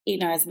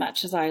as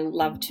much as I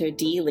loved her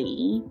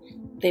dearly,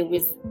 there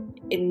was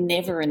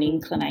never an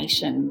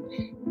inclination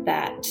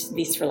that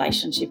this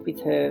relationship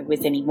with her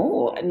was any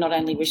more. And not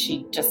only was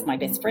she just my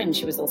best friend,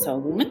 she was also a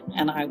woman,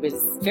 and I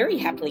was very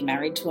happily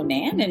married to a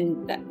man,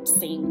 and that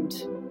seemed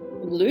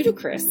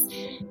ludicrous.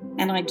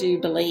 And I do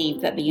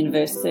believe that the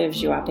universe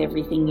serves you up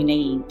everything you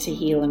need to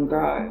heal and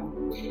grow.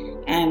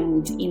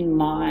 And in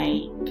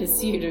my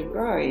pursuit of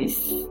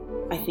growth,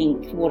 I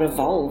think what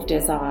evolved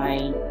as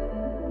I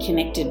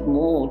connected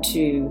more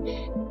to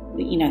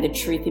the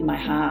truth in my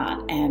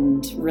heart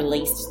and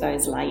released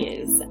those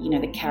layers,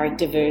 the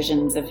character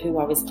versions of who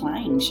I was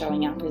playing,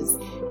 showing up as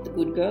the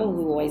good girl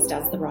who always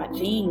does the right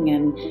thing.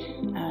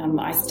 And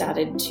I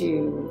started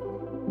to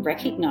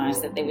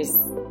recognize that there was,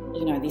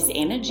 this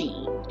energy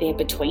there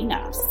between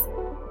us.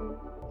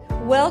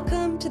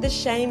 Welcome to the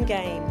Shame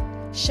Game.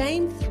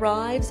 Shame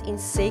thrives in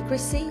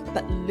secrecy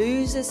but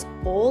loses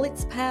all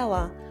its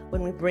power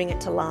when we bring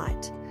it to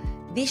light.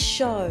 This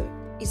show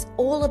is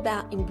all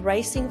about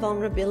embracing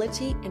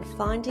vulnerability and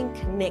finding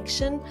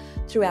connection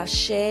through our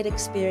shared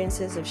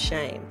experiences of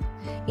shame.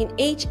 In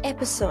each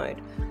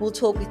episode, we'll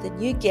talk with a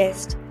new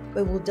guest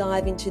where we'll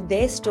dive into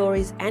their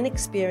stories and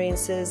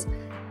experiences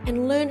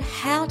and learn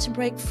how to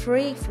break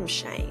free from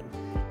shame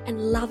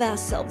and love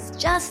ourselves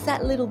just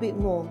that little bit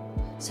more.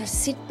 So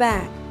sit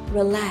back,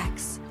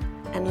 relax,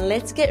 and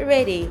let's get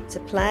ready to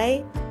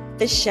play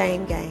the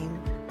Shame Game.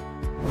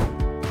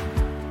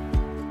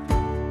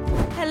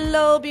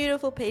 Hello,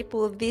 beautiful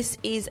people. This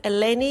is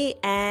Eleni,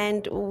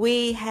 and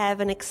we have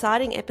an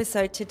exciting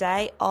episode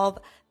today of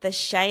the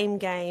Shame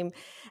Game.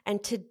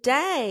 And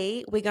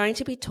today we're going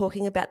to be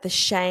talking about the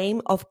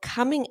shame of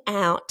coming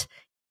out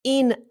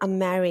in a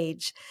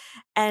marriage.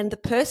 And the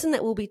person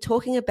that will be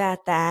talking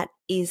about that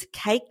is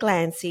Kate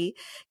Glancey.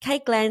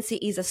 Kate Glancey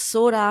is a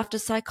sought-after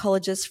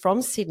psychologist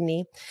from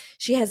Sydney.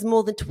 She has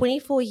more than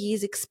 24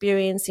 years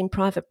experience in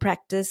private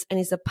practice and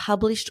is a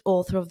published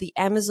author of the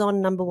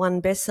Amazon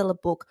 #1 bestseller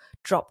book,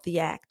 Drop the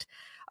Act.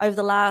 Over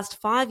the last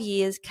 5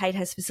 years, Kate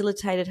has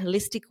facilitated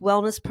holistic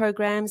wellness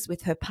programs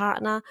with her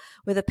partner,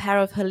 where the power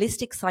of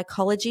holistic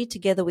psychology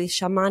together with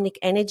shamanic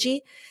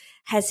energy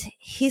has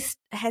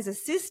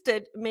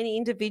assisted many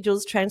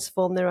individuals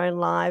transform their own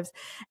lives.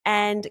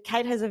 And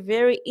Kate has a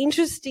very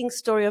interesting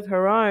story of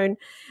her own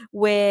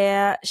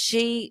where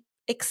she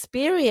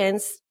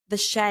experienced the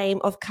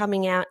shame of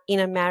coming out in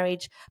a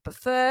marriage. But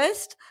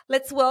first,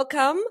 let's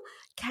welcome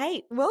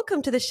Kate.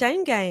 Welcome to the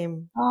Shame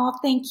Game. Oh,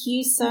 thank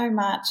you so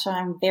much.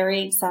 I'm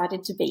very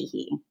excited to be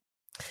here.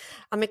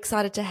 I'm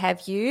excited to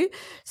have you.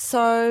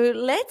 So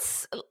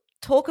let's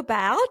talk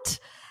about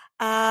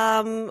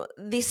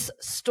this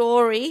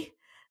story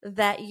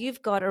that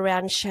you've got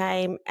around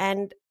shame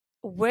and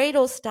where it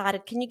all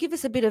started. Can you give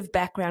us a bit of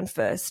background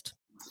first?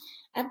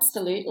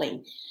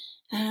 Absolutely.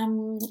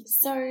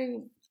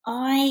 So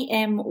I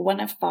am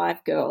one of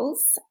 5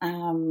 girls,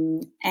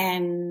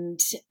 and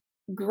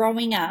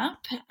growing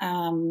up,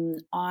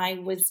 I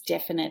was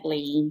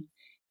definitely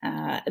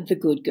the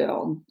good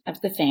girl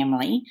of the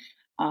family.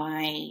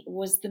 I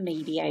was the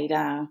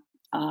mediator.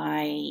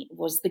 I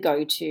was the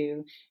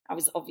go-to. I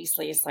was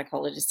obviously a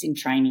psychologist in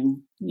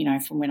training,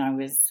 from when I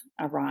was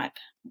a ripe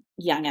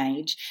young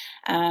age.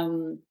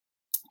 And,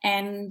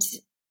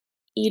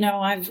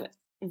 I've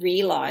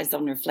realised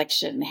on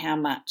reflection how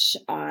much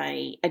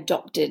I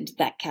adopted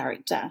that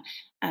character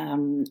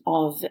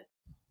of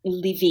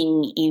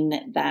living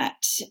in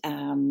that,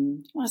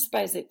 I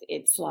suppose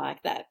it's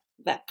like that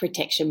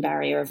protection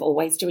barrier of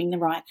always doing the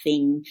right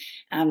thing,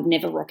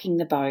 never rocking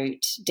the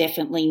boat,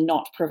 definitely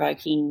not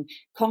provoking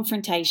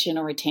confrontation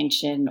or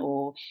attention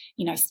or,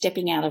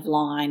 stepping out of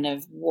line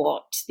of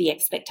what the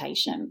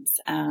expectations,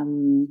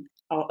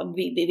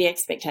 the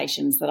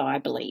expectations that I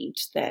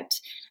believed that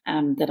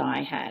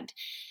I had.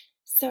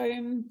 So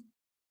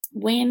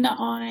when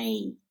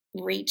I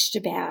reached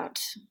about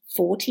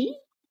 40,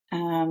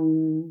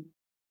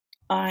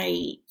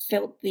 I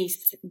felt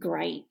this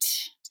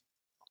great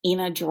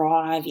inner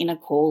drive, inner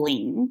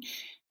calling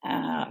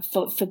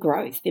for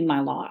growth in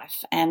my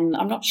life. And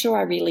I'm not sure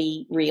I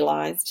really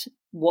realised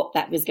what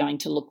that was going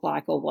to look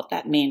like or what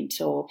that meant,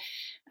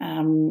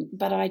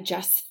 but I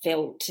just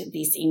felt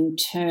this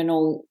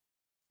internal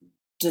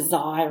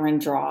desire and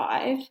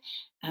drive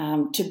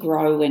to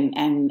grow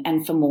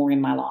and for more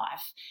in my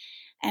life.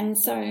 And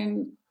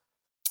so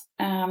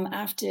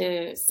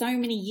after so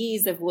many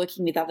years of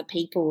working with other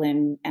people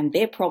and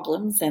their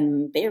problems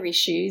and their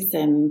issues,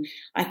 and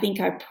I think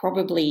I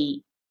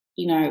probably,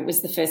 it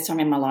was the first time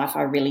in my life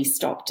I really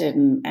stopped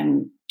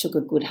and took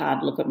a good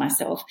hard look at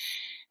myself.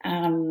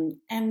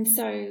 And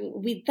so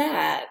with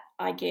that,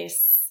 I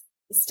guess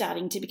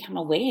starting to become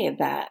aware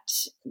that,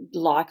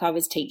 like I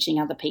was teaching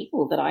other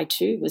people, that I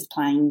too was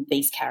playing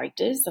these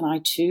characters and I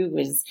too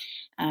was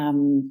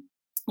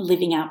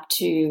living up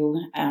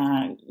to,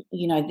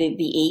 the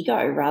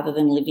ego rather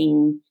than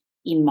living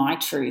in my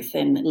truth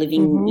and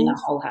living in a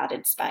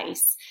wholehearted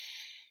space.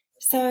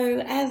 So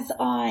as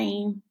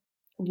I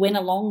went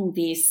along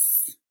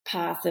this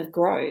path of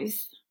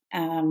growth,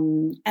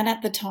 And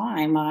at the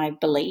time, I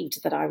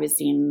believed that I was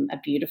in a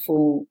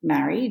beautiful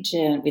marriage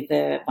with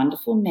a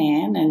wonderful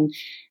man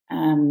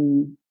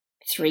and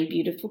three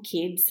beautiful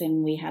kids,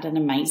 and we had an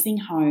amazing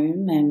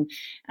home and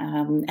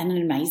an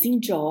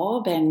amazing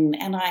job,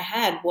 and I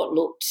had what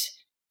looked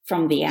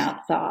from the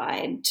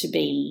outside to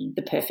be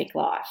the perfect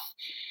life.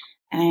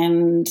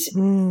 And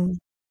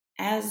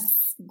as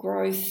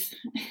growth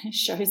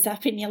shows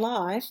up in your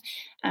life,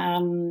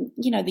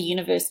 the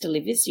universe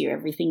delivers you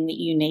everything that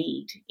you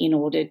need in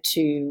order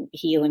to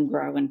heal and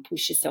grow and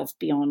push yourself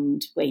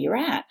beyond where you're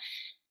at.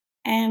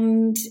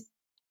 And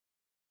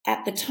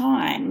at the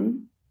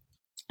time,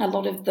 a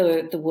lot of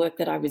the work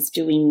that I was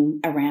doing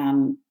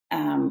around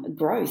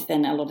growth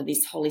and a lot of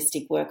this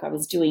holistic work I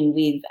was doing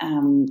with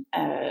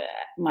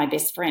my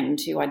best friend,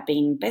 who I'd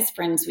been best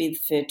friends with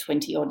for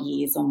 20 odd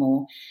years or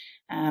more.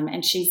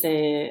 And she's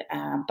a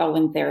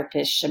Bowen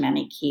therapist,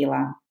 shamanic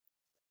healer.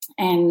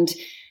 And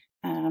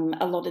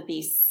a lot of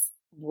this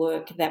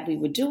work that we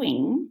were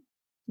doing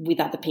with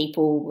other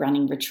people,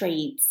 running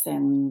retreats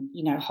and,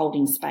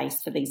 holding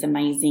space for these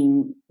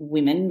amazing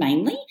women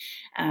mainly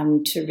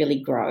to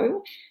really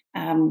grow,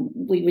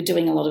 we were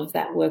doing a lot of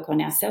that work on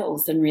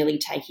ourselves and really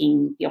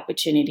taking the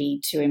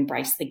opportunity to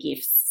embrace the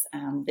gifts,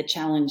 the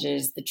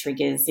challenges, the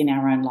triggers in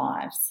our own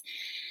lives.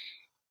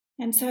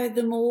 And so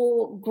the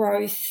more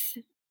growth,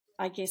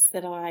 I guess,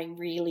 that I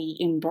really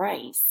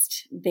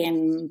embraced,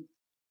 then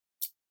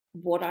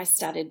what I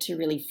started to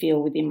really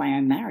feel within my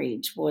own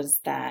marriage was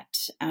that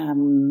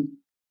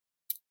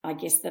I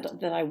guess that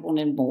I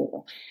wanted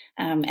more.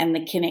 And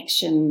the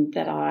connection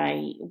that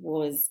I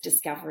was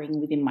discovering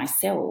within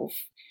myself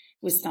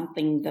was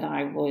something that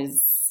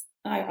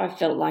I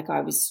felt like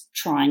I was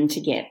trying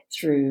to get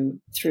through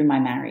my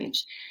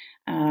marriage.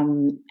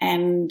 And,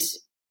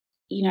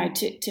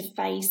 to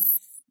face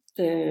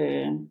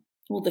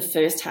the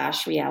first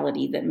harsh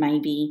reality that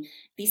maybe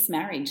this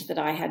marriage that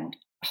I had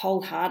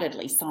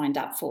wholeheartedly signed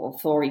up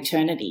for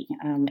eternity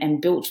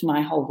and built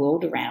my whole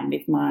world around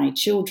with my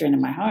children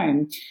and my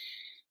home,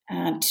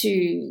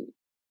 to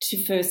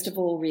first of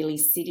all really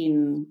sit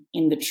in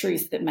the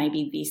truth that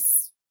maybe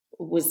this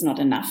was not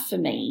enough for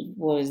me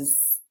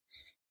was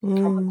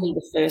probably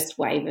the first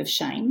wave of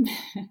shame.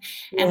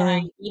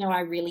 And I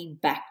really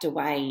backed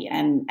away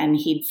and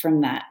hid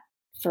from that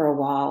for a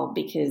while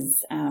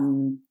because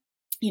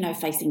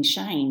facing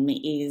shame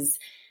is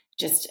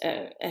just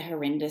a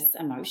horrendous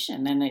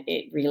emotion, and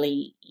it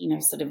really,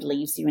 sort of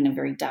leaves you in a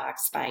very dark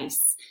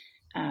space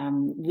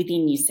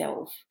within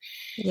yourself.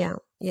 Yeah.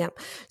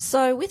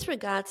 So with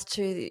regards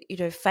to,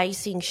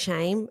 facing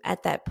shame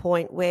at that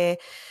point where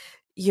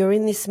you're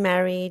in this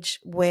marriage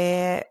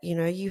where,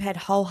 you had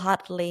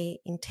wholeheartedly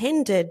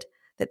intended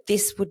that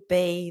this would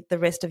be the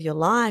rest of your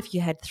life,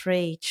 you had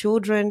 3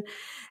 children,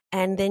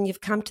 and then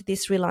you've come to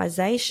this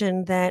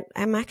realization that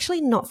I'm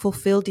actually not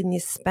fulfilled in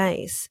this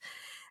space.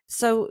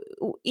 So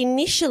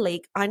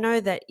initially, I know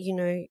that,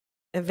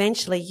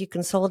 eventually you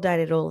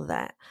consolidated all of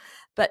that.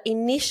 But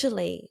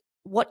initially,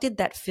 what did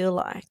that feel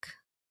like?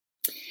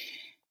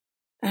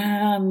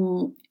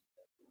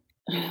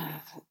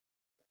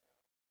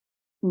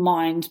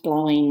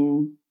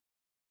 Mind-blowing,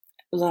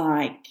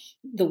 like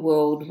the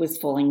world was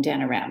falling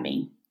down around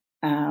me.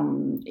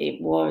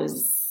 It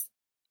was,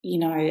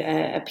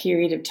 a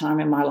period of time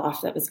in my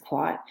life that was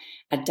quite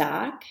a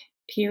dark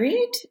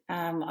period.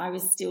 I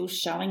was still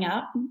showing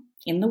up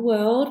in the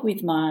world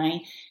with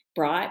my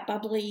bright,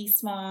 bubbly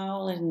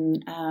smile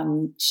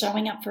and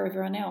showing up for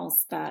everyone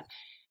else. But,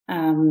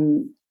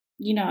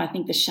 I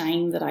think the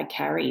shame that I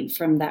carried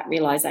from that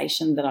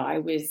realization that I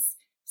was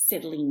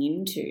settling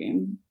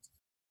into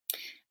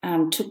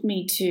took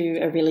me to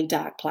a really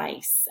dark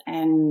place.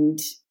 And,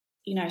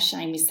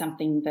 shame is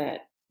something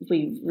that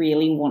we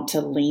really want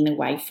to lean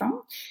away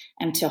from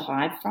and to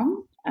hide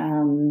from.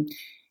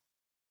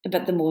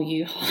 But the more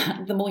you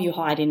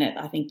hide in it,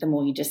 I think the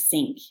more you just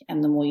sink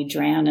and the more you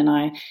drown. And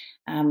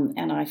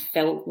I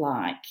felt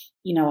like,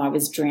 I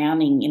was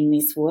drowning in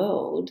this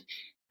world,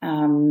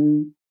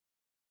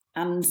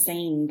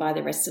 unseen by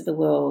the rest of the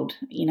world,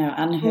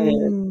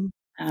 unheard.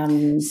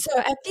 So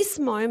at this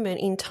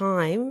moment in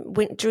time,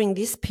 during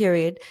this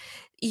period,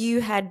 you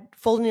had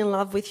fallen in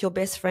love with your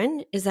best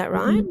friend. Is that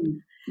right?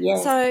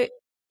 Yes.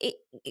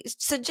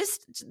 So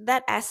just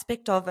that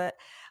aspect of it,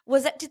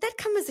 did that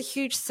come as a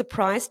huge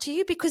surprise to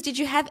you? Because did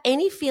you have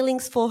any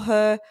feelings for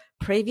her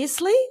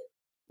previously?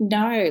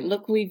 No,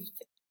 look,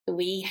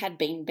 we had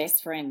been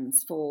best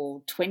friends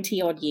for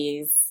 20 odd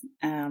years.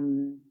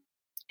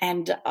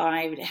 And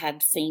I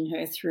had seen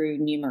her through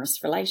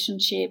numerous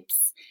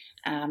relationships,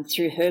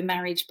 through her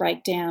marriage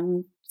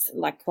breakdown,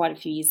 like quite a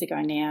few years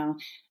ago now.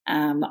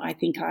 I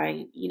think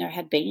I,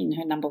 had been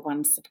her number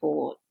one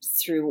support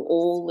through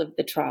all of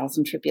the trials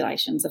and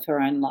tribulations of her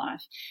own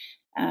life.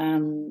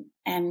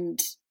 And,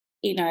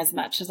 as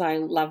much as I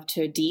loved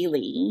her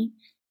dearly,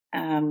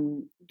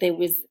 there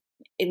was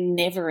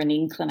never an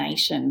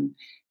inclination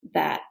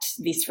that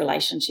this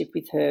relationship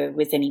with her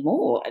was any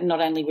more.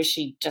 Not only was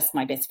she just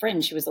my best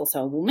friend, she was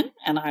also a woman,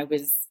 and I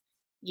was,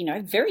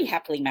 very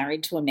happily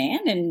married to a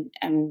man,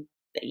 and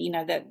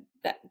that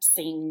that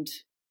seemed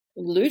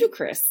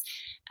ludicrous.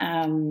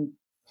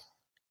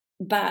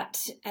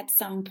 But at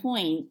some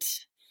point,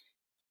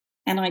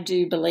 and I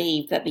do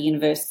believe that the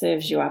universe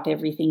serves you up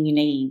everything you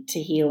need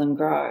to heal and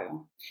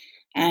grow.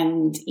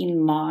 And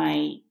in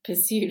my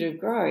pursuit of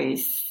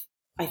growth,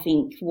 I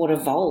think what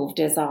evolved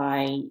as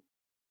I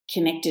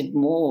connected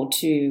more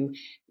to,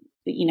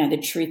 the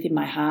truth in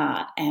my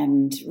heart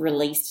and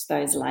released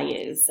those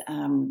layers,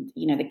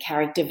 the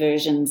character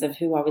versions of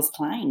who I was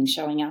playing,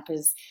 showing up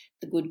as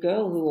the good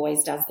girl who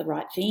always does the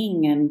right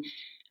thing. And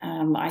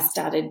I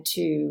started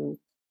to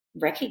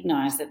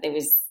recognize that there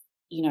was,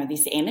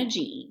 this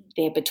energy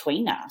there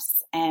between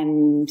us,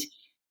 and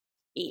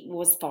it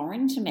was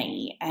foreign to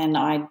me, and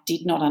I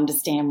did not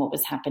understand what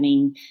was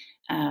happening.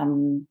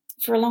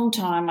 For a long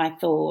time, I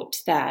thought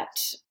that,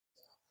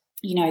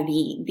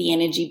 the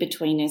energy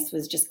between us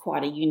was just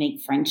quite a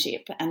unique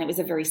friendship, and it was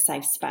a very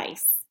safe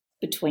space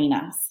between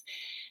us.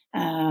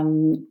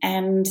 And,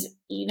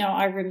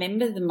 I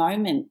remember the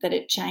moment that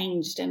it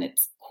changed, and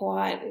it's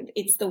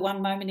the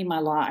one moment in my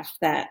life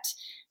that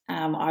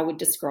I would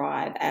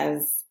describe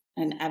as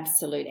an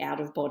absolute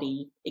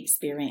out-of-body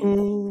experience.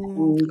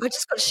 I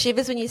just got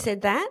shivers when you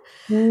said that.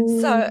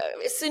 So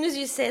as soon as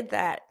you said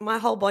that, my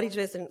whole body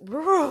just went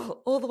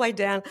all the way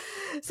down.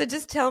 So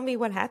just tell me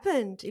what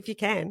happened, if you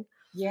can.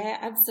 Yeah,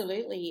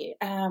 absolutely.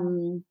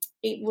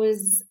 It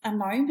was a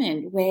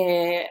moment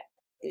where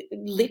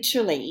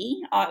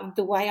literally,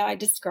 the way I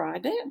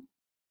describe it,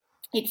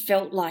 it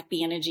felt like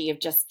the energy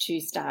of just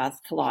two stars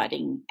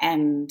colliding.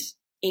 And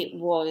it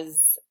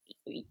was,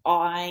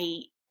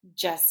 I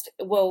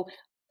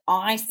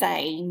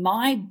say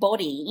my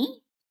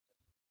body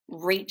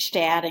reached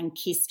out and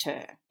kissed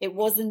her. It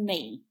wasn't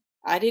me.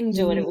 I didn't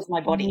do it. It was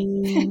my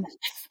body.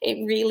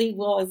 It really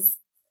was,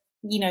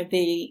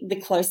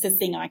 the closest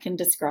thing I can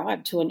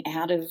describe to an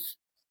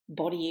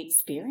out-of-body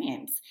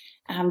experience,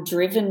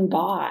 driven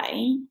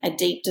by a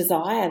deep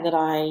desire that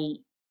I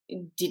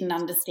didn't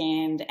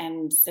understand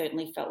and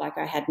certainly felt like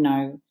I had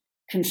no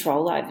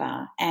control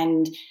over.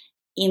 And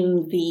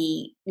in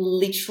the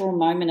literal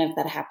moment of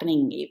that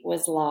happening, it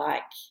was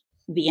like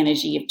the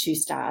energy of two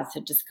stars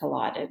had just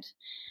collided.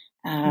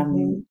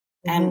 And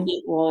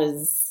it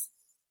was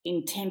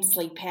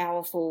intensely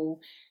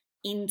powerful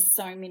in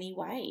so many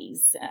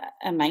ways,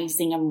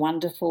 amazing and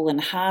wonderful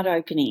and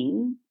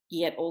heart-opening,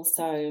 yet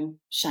also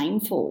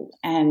shameful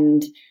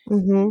and,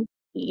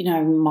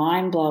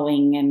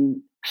 mind-blowing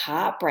and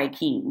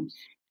heartbreaking,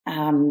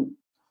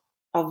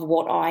 of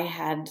what I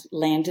had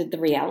landed, the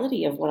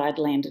reality of what I'd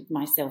landed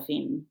myself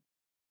in.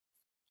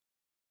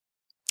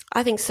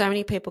 I think so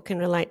many people can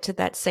relate to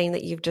that scene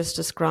that you've just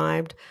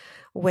described,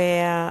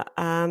 where,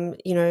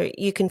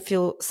 you can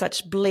feel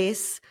such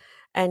bliss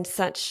and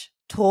such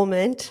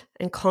torment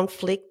and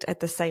conflict at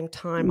the same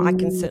time. I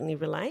can certainly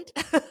relate.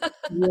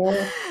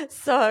 Yeah.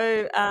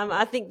 So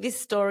I think this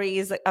story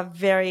is a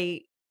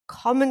very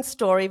common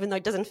story, even though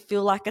it doesn't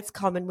feel like it's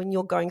common when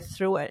you're going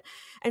through it.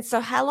 And so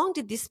how long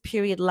did this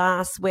period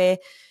last where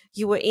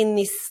you were in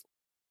this,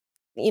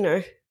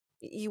 you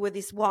were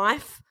this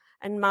wife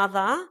and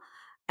mother,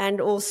 and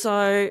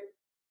also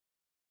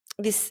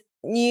this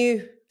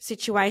new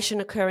situation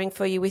occurring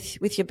for you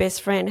with your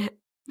best friend?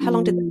 How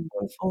long did that go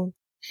on for?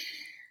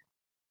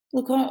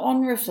 Look,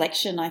 on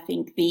reflection, I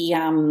think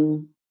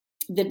the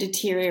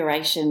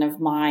deterioration of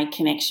my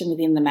connection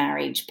within the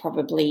marriage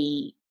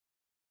probably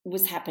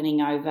was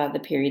happening over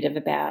the period of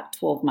about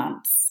 12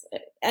 months.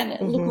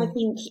 And look, I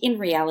think in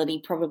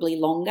reality probably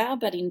longer,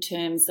 but in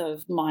terms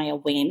of my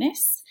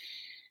awareness,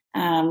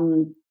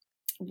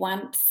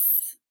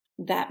 once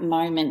that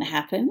moment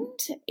happened,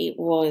 it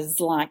was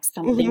like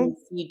something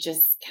you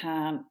just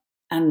can't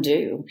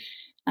undo.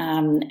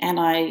 And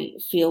I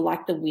feel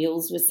like the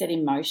wheels were set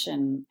in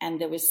motion, and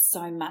there was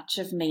so much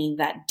of me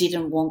that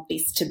didn't want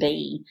this to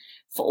be,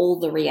 for all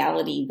the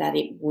reality that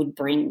it would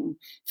bring,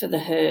 for the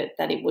hurt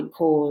that it would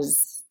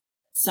cause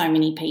so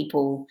many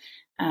people,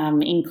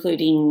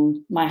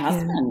 including my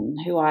husband,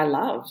 who I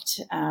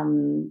loved,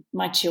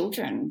 my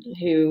children,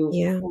 who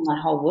were my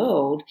whole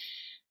world.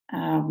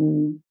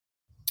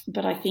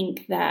 But I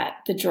think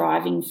that the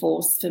driving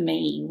force for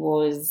me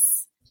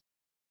was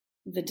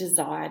the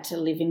desire to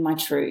live in my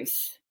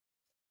truth.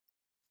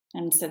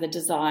 And so the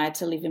desire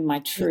to live in my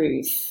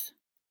truth,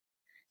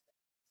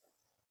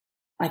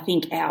 I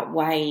think,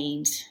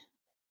 outweighed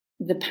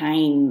the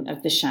pain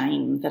of the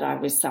shame that I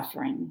was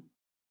suffering.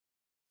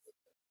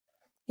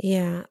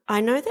 Yeah,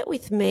 I know that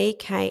with me,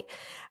 Kate,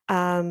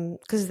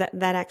 because that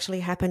actually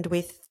happened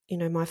with,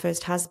 my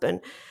first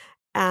husband,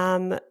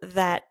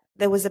 that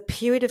there was a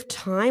period of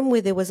time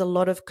where there was a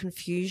lot of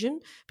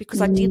confusion,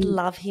 because I did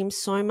love him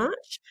so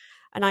much,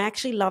 and I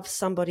actually loved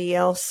somebody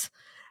else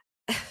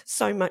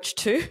so much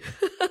too,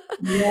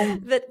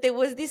 that there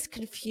was this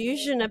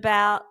confusion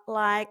about,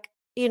 like,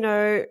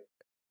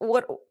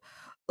 what,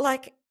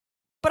 like,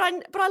 but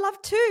I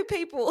love two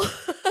people.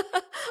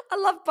 I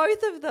love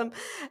both of them.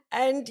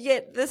 And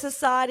yet the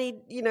society,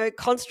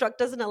 construct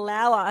doesn't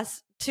allow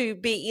us to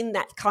be in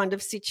that kind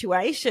of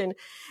situation.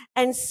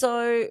 And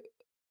so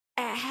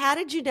How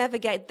did you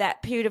navigate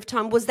that period of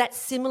time? Was that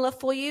similar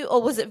for you,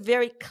 or was it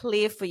very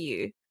clear for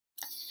you?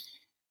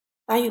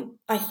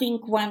 I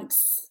think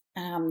once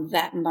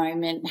that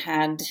moment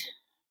had,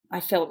 I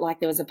felt like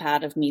there was a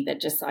part of me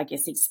that just, I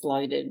guess,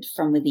 exploded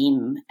from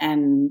within.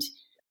 And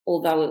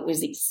although it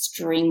was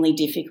extremely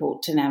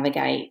difficult to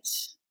navigate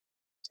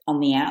on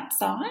the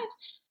outside,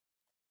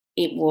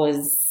 it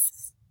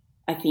was,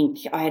 I think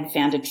I had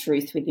found a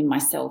truth within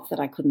myself that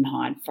I couldn't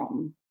hide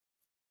from.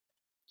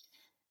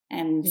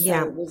 And so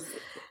Yeah. it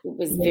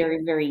was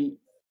very, very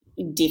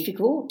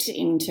difficult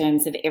in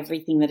terms of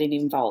everything that it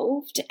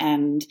involved.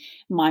 And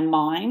my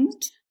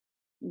mind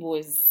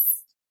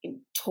was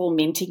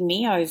tormenting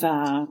me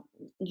over,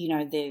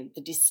 the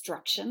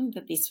destruction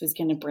that this was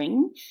going to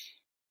bring.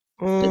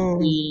 But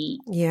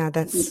Yeah,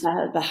 that's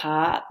the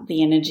heart,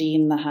 the energy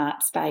in the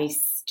heart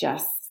space,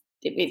 just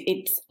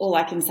it's all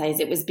I can say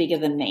is it was bigger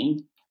than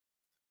me.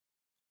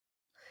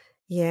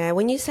 yeah.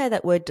 When you say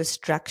that word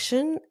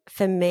destruction,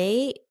 for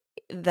me,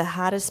 the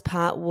hardest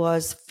part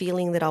was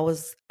feeling that I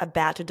was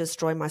about to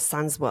destroy my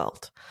son's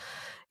world.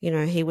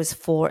 He was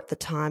 4 at the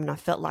time, and I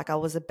felt like I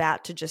was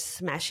about to just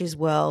smash his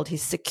world,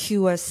 his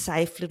secure,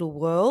 safe little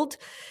world.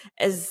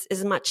 As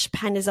much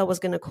pain as I was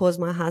going to cause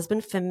my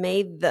husband, for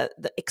me, the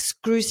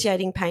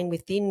excruciating pain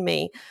within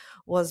me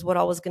was what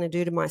I was going to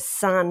do to my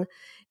son.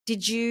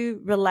 Did you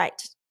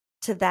relate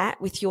to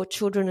that with your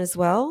children as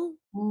well?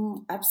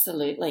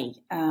 Absolutely.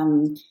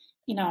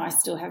 I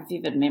still have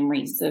vivid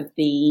memories of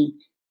the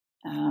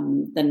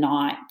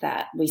night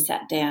that we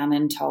sat down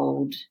and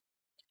told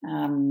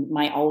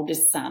my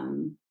oldest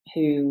son,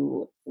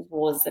 who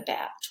was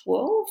about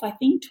 12, I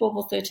think, 12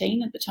 or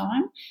 13 at the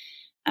time.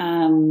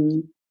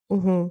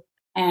 Mm-hmm.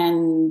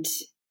 And,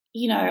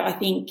 I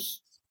think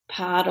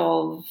part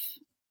of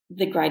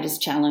the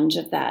greatest challenge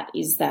of that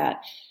is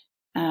that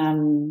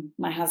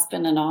my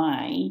husband and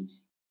I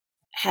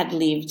had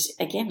lived,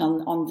 again,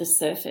 on the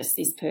surface,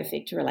 this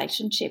perfect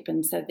relationship.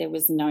 And so there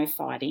was no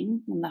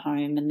fighting in the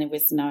home, and there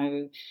was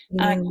no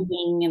Yeah.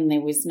 arguing, and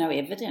there was no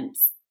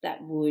evidence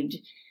that would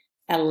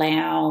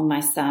allow my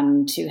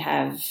son to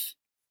have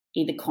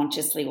either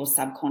consciously or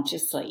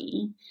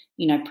subconsciously,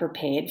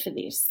 prepared for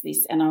this.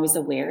 And I was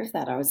aware of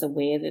that. I was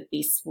aware that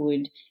this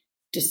would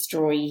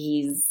destroy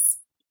his,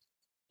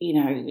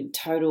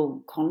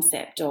 total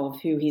concept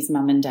of who his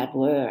mum and dad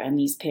were, and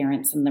his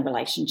parents, and the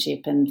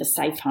relationship, and the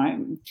safe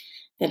home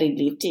that he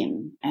lived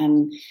in.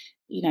 And,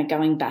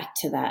 going back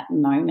to that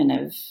moment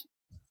of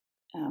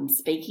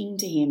speaking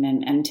to him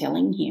and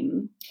telling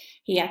him,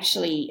 he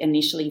actually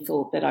initially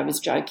thought that I was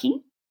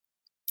joking.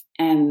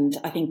 And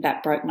I think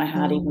that broke my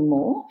heart Mm. even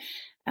more.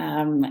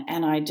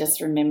 And I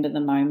just remember the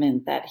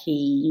moment that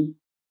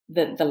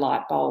the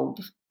light bulb,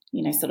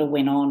 sort of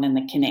went on, and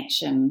the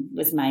connection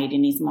was made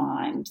in his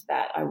mind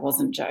that I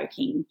wasn't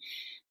joking.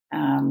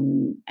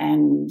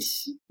 And,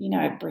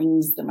 it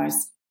brings the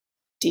most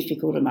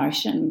difficult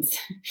emotions.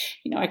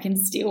 I can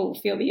still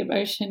feel the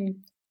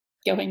emotion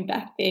going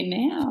back there Of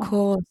now.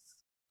 course.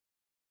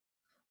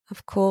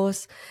 Of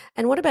course.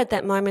 And what about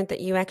that moment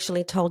that you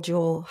actually told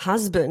your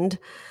husband?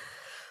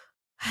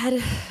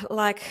 Had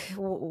like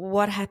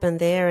what happened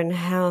there, and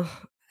how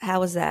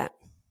was that?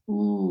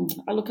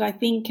 Look, I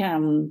think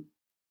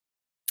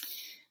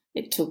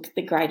it took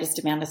the greatest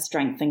amount of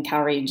strength and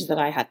courage that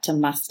I had to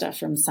muster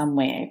from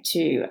somewhere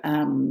to,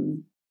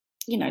 to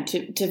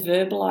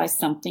verbalize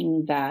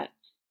something that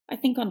I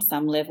think on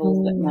some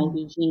level that Mm.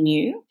 maybe he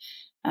knew.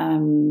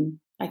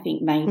 I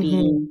think Mm-hmm.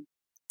 maybe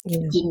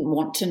Yeah. didn't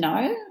want to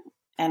know,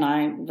 and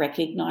I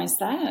recognise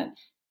that.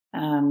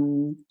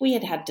 We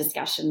had had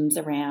discussions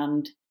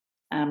around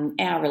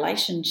our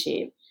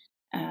relationship,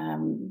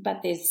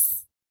 but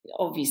there's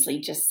obviously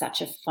just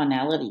such a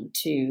finality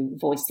to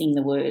voicing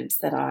the words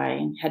that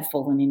I had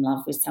fallen in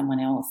love with someone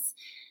else.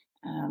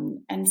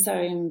 And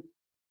so,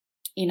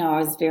 I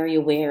was very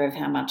aware of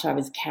how much I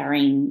was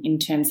carrying in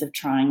terms of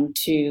trying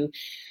to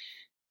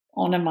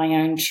honour my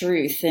own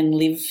truth and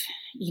live,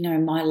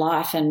 my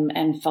life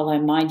and follow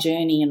my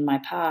journey and my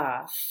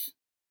path,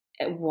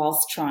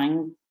 whilst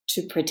trying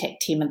to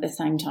protect him at the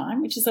same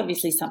time, which is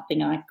obviously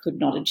something I could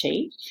not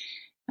achieve.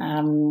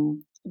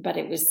 But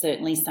it was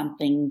certainly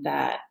something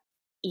that,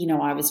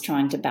 I was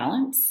trying to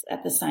balance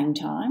at the same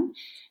time.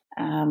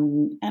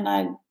 And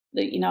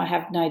I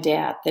have no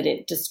doubt that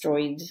it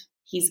destroyed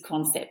his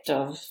concept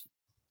of,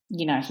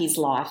 his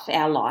life,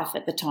 our life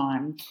at the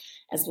time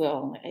as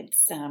well.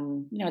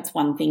 It's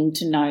one thing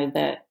to know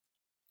that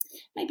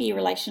maybe your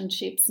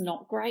relationship's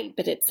not great,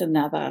 but it's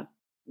another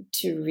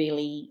to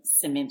really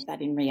cement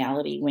that in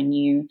reality when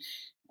you,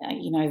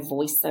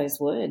 voice those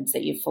words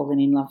that you've fallen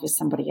in love with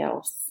somebody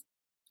else,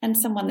 and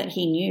someone that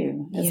he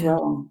knew as Yeah.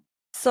 well.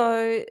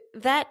 So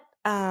that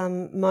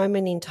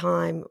moment in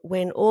time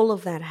when all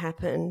of that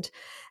happened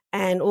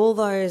and all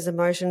those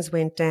emotions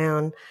went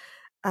down,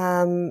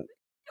 um,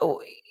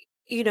 oh,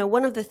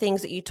 one of the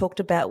things that you talked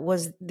about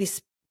was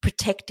this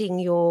protecting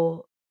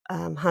your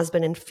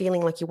husband and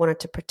feeling like you wanted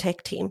to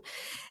protect him.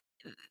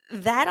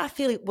 that I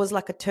feel it was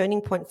like a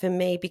turning point for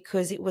me,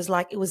 because it was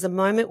a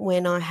moment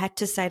when I had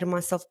to say to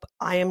myself,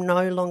 I am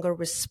no longer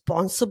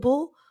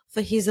responsible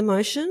for his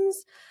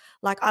emotions.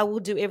 Like, I will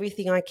do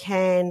everything I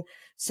can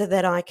so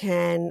that I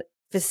can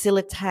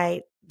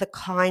facilitate the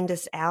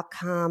kindest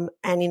outcome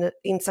and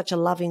in such a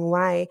loving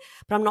way,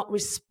 but I'm not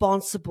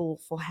responsible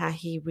for how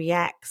he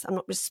reacts. I'm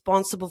not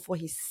responsible for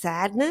his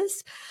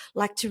sadness.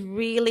 Like, to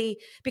really,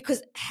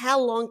 because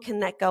how long can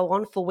that go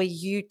on for, where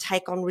you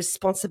take on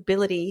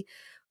responsibility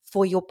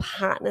for your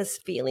partner's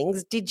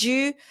feelings? Did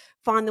you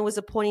find there was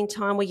a point in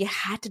time where you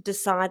had to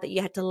decide that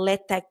you had to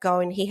let that go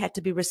and he had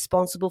to be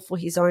responsible for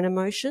his own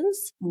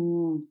emotions?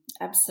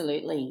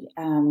 Absolutely.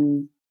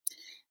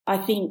 I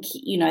think,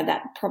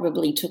 that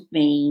probably took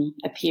me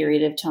a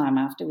period of time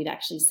after we'd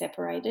actually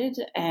separated.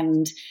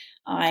 And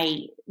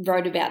I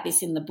wrote about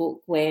this in the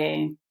book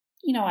where,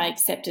 I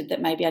accepted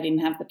that maybe I didn't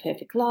have the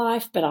perfect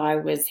life, but I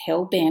was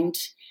hell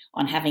bent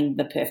on having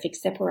the perfect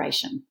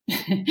separation.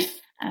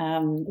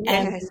 And,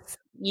 Yes.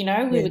 we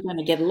were going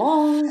to get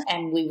along,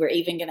 and we were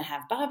even going to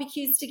have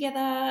barbecues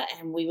together,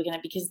 and we were going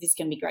to, because this is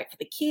going to be great for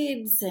the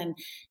kids, and,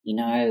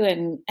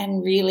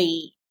 and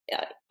really,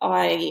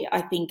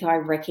 I think I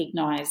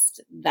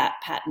recognised that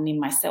pattern in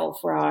myself,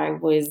 where I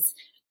was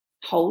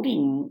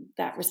holding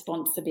that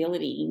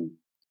responsibility,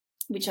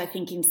 which I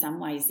think in some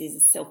ways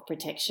is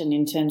self-protection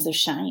in terms of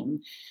shame.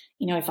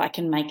 If I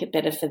can make it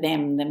better for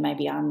them, then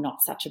maybe I'm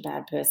not such a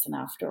bad person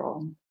after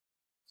all.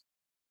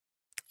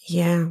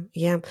 Yeah,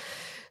 yeah.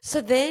 So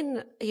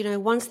then,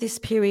 once this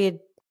period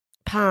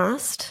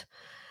passed,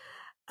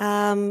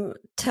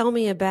 tell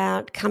me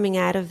about coming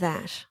out of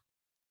that.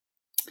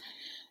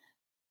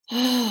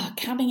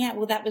 Coming out,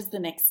 well, that was the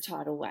next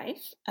tidal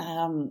wave.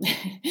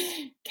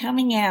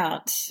 Coming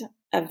out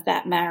of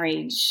that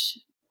marriage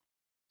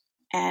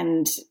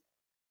and,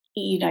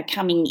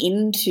 coming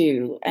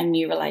into a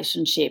new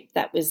relationship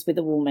that was with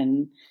a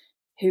woman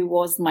who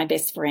was my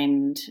best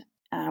friend.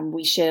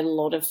 We shared a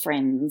lot of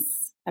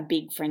friends, a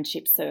big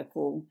friendship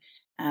circle,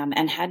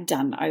 and had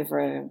done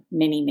over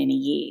many, many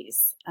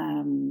years.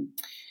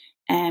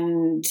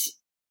 And,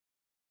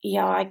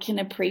 yeah, I can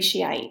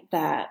appreciate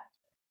that,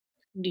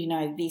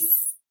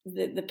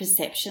 the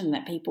perception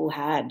that people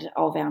had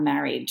of our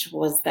marriage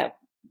was that,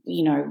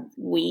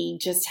 we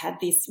just had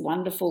this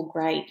wonderful,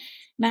 great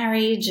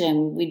marriage,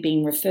 and we'd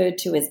been referred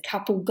to as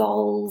couple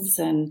goals.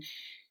 And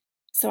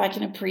so I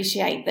can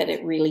appreciate that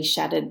it really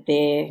shattered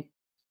their,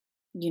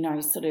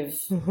 sort of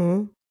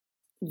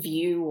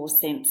view or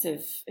sense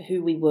of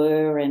who we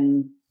were.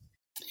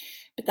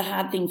 But the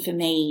hard thing for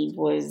me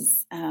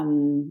was,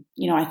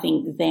 I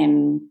think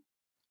then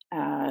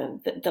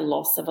the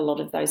loss of a lot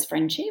of those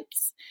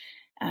friendships.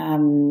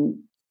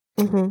 And,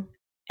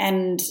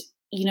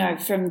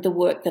 from the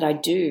work that I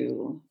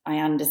do, I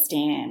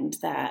understand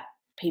that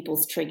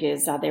people's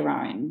triggers are their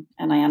own.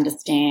 And I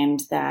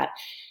understand that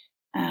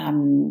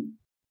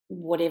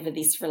whatever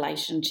this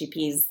relationship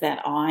is that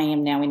I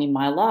am now in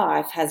my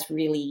life has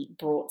really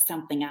brought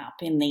something up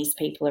in these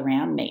people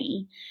around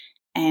me.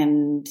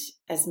 And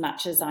as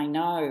much as I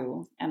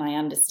know and I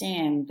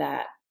understand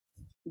that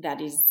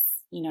that is,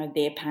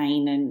 their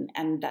pain,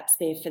 and that's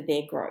there for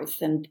their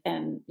growth, and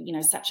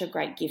such a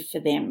great gift for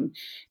them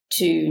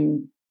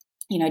to,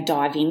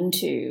 dive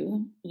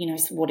into,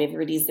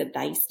 whatever it is that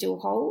they still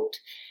hold.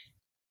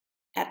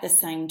 At the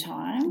same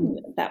time,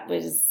 that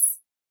was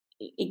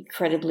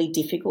incredibly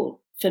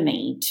difficult for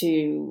me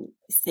to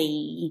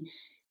see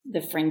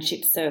the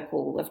friendship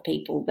circle of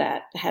people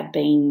that had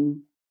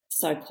been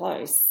so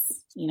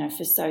close,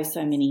 for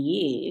so many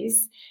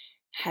years,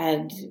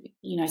 had,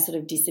 sort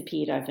of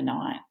disappeared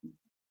overnight.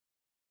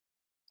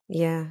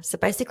 Yeah. So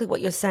basically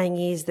what you're saying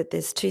is that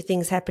there's two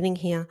things happening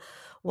here.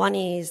 One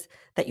is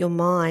that your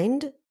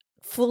mind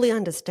fully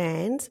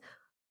understands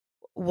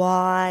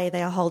why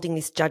they are holding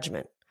this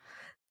judgment.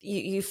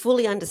 You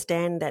fully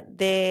understand that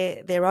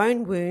their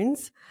own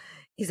wounds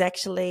is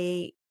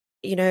actually,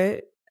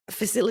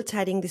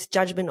 facilitating this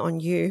judgment on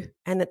you,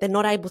 and that they're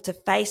not able to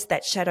face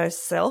that shadow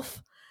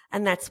self.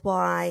 And that's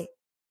why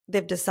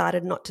they've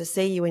decided not to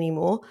see you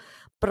anymore.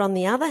 But on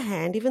the other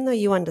hand, even though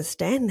you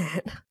understand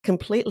that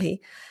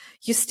completely,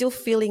 you're still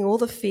feeling all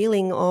the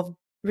feeling of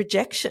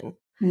rejection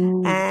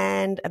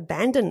and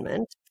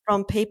abandonment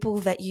from people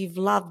that you've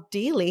loved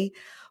dearly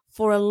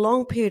for a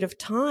long period of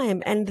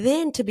time. And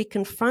then to be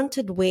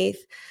confronted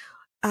with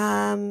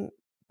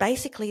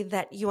basically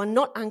that you are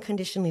not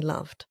unconditionally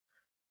loved,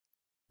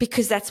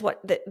 because that's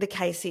what the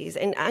case is.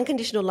 And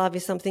unconditional love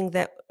is something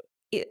that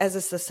as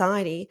a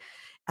society,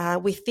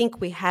 we think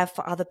we have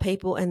for other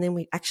people, and then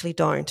we actually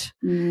don't.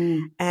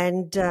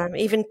 And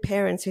even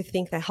parents who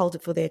think they hold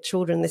it for their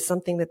children, there's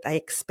something that they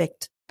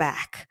expect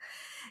back.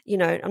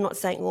 I'm not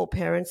saying all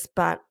parents,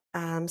 but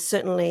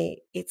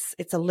certainly it's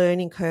a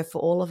learning curve for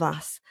all of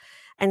us.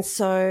 And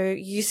so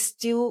you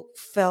still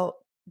felt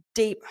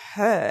deep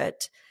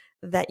hurt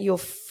that your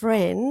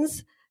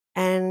friends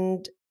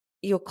and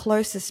your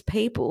closest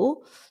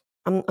people,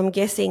 I'm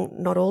guessing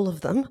not all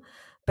of them,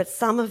 but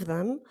some of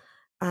them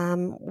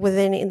were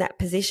then in that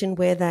position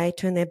where they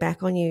turned their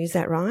back on you. Is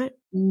that right?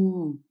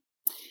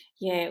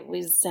 Yeah, it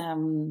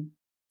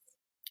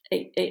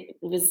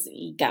was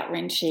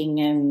gut-wrenching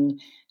and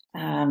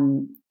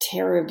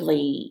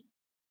terribly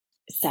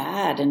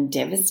sad and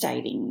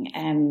devastating.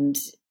 And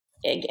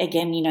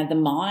again, the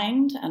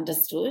mind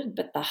understood,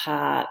 but the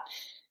heart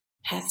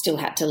has still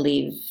had to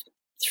live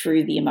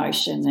through the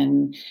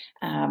emotion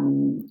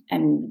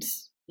and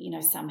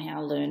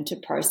somehow learn to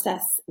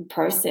process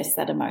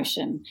that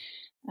emotion.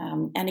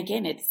 And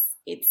again,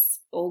 it's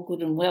all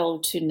good and well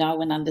to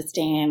know and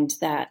understand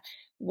that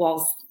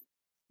whilst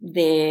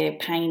their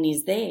pain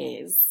is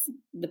theirs,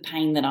 the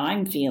pain that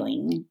I'm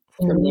feeling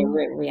from their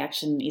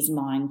reaction is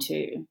mine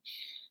too.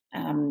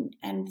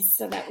 And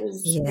so that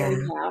was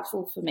very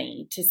powerful for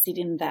me to sit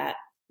in that,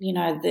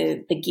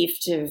 the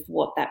gift of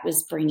what that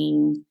was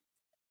bringing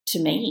to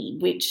me,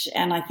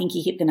 and I think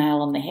you hit the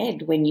nail on the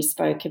head when you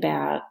spoke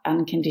about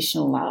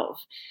unconditional love.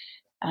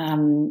 I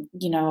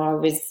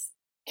was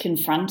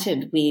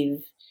confronted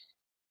with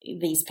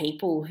these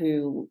people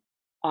who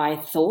I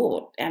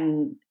thought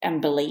and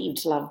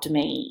believed loved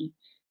me,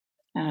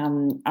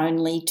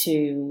 only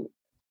to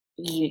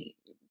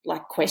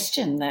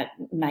question that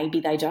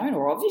maybe they don't,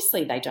 or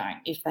obviously they don't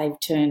if they've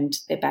turned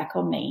their back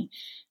on me.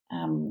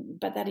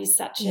 But that is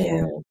such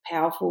a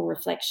powerful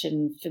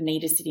reflection for me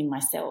to sit in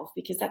myself,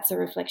 because that's a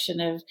reflection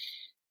of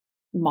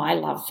my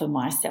love for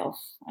myself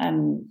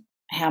and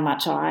how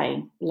much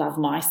I love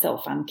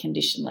myself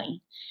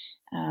unconditionally.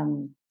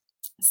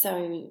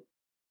 So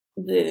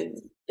the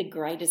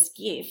greatest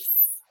gifts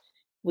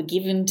were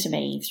given to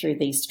me through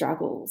these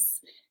struggles.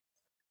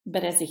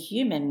 But as a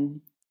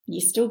human,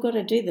 you still got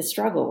to do the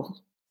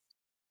struggle.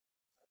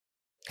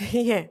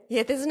 Yeah,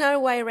 there's no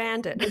way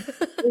around it.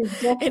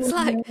 It's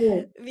like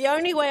the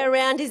only way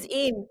around is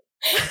in.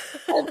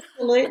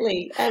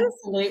 Absolutely.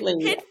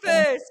 Head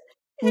first.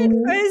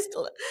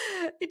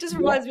 It just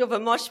reminds me of a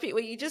mosh pit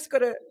where you just got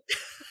to,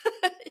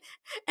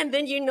 and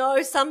then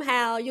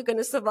somehow you're going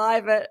to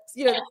survive it.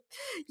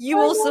 You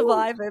will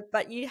survive it,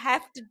 but you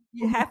have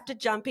to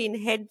jump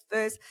in head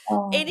first.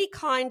 Any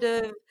kind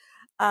of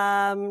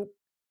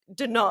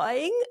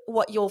denying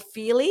what you're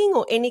feeling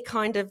or any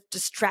kind of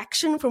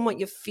distraction from what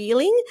you're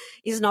feeling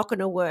is not going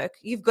to work.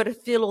 You've got to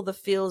feel all the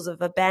feels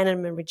of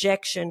abandonment,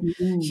 rejection,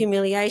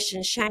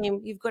 humiliation,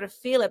 shame. You've got to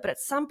feel it, but at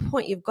some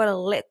point you've got to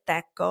let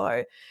that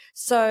go.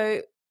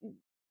 So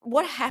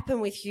what happened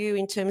with you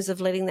in terms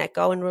of letting that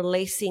go and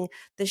releasing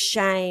the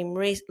shame,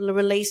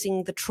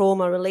 releasing the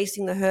trauma,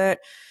 releasing the hurt?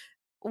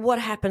 What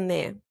happened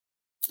there?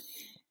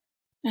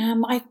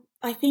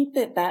 I think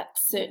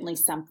that's certainly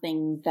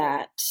something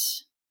that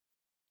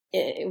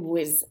it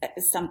was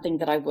something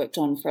that I worked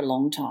on for a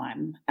long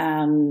time.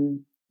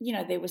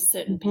 There were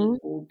certain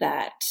people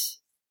that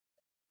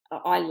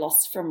I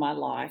lost from my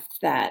life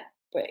that,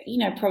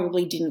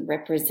 probably didn't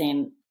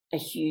represent a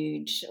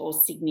huge or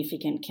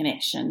significant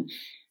connection.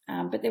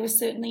 But there were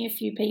certainly a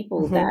few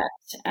people that,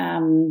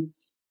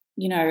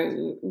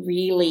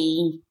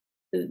 really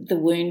the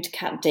wound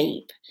cut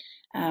deep.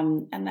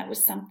 And that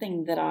was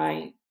something that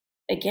I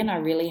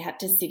really had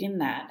to sit in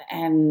that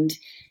and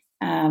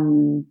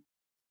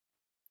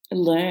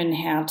learn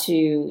how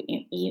to,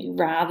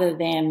 rather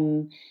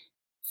than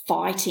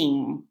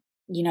fighting,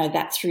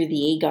 that through the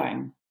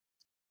ego,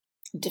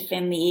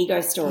 defend the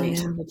ego story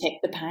to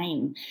protect the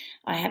pain.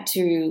 I had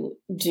to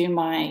do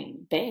my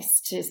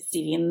best to sit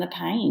in the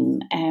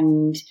pain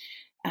and,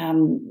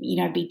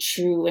 be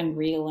true and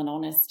real and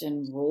honest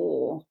and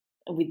raw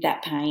with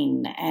that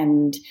pain.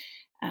 And,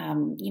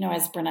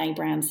 as Brene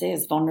Brown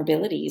says,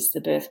 vulnerability is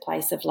the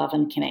birthplace of love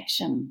and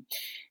connection.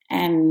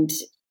 And,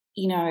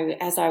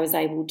 as I was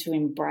able to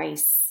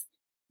embrace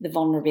the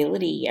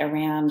vulnerability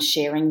around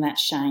sharing that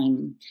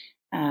shame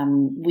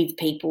with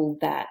people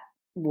that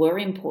were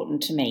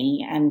important to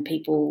me and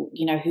people,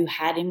 who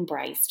had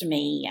embraced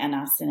me and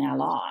us in our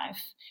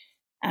life,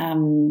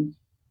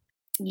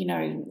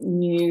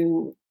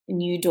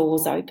 new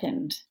doors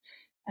opened.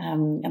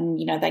 And,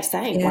 they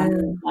say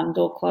one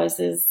door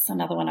closes,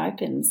 another one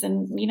opens.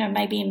 And,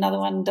 maybe another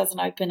one doesn't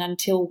open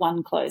until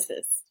one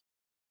closes.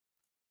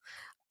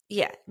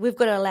 Yeah, we've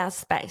got to allow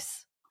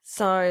space.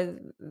 So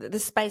the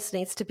space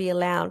needs to be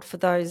allowed for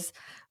those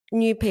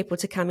new people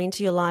to come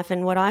into your life.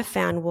 And what I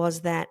found was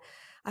that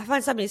I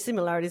find so many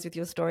similarities with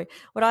your story.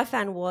 What I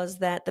found was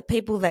that the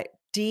people that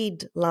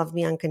did love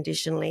me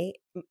unconditionally,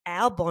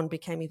 our bond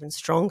became even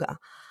stronger.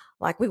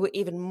 Like we were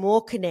even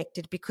more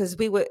connected because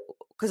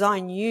I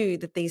knew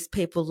that these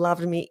people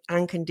loved me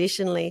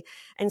unconditionally.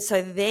 And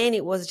so then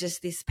it was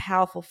just this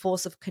powerful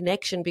force of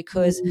connection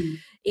because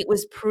it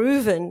was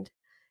proven.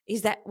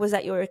 Was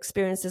that your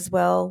experience as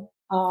well,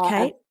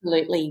 Kate?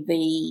 Absolutely.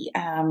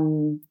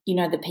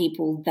 The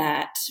people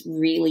that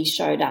really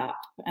showed up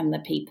and the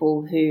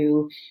people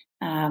who,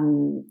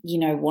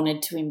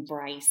 wanted to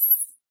embrace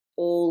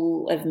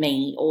all of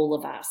me, all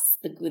of us,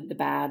 the good, the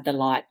bad, the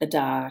light, the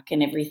dark,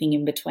 and everything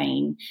in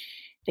between.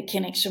 The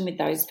connection with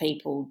those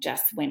people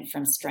just went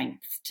from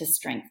strength to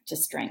strength to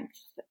strength.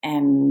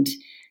 And,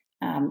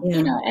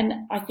 and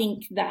I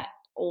think that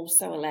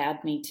also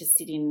allowed me to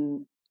sit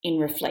in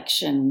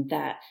reflection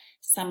that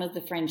some of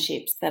the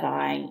friendships that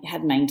I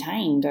had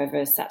maintained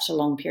over such a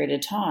long period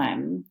of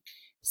time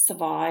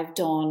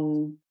survived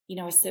on,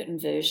 a certain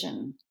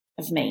version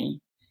of me.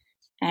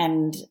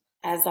 And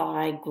as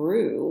I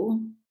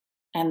grew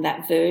and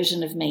that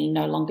version of me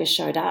no longer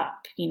showed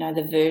up,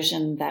 the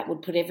version that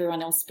would put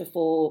everyone else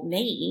before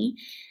me,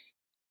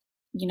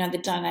 the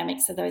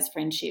dynamics of those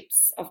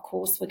friendships, of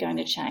course, were going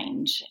to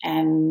change.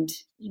 And,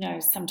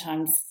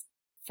 sometimes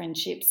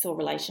friendships or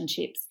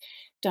relationships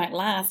don't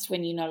last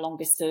when you no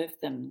longer serve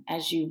them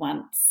as you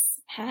once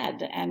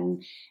had.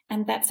 And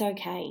that's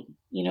okay.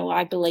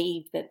 I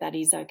believe that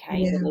is okay.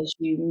 Yeah. That as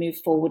you move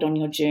forward on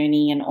your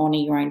journey and honour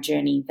your own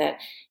journey, that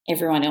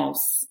everyone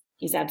else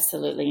is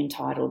absolutely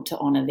entitled to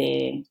honour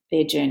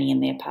their journey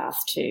and their path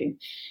too.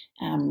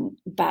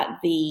 But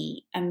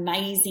the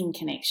amazing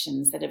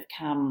connections that have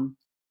come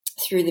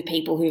through the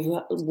people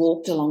who've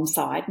walked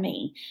alongside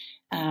me,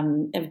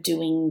 of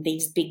doing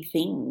these big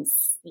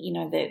things,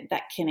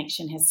 that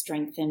connection has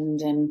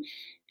strengthened,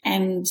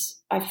 and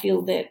I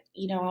feel that,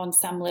 on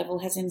some level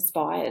has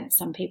inspired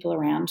some people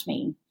around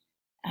me.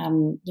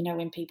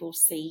 When people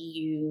see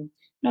you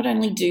not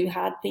only do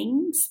hard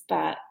things,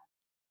 but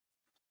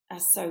are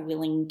so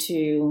willing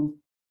to,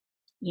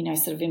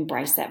 sort of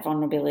embrace that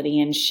vulnerability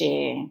and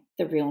share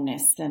the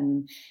realness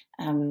and,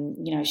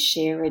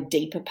 share a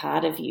deeper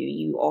part of you.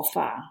 You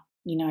offer,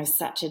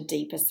 such a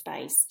deeper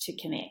space to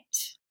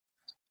connect,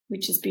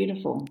 which is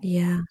beautiful.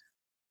 Yeah,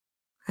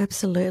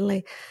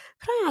 absolutely.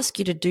 Could I ask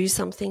you to do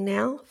something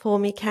now for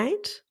me,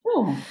 Kate?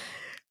 Oh,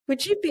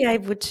 Would you be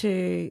able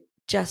to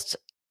just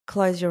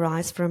close your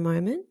eyes for a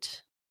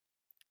moment?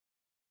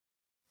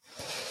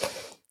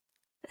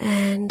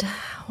 And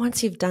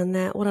once you've done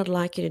that, what I'd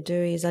like you to do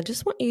is I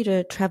just want you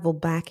to travel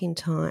back in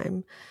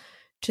time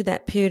to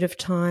that period of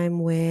time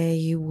where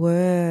you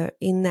were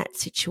in that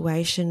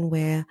situation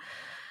where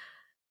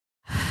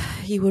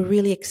you were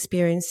really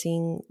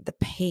experiencing the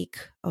peak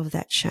of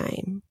that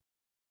shame.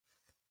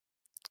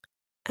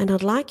 And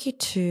I'd like you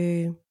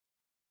to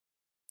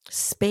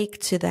speak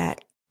to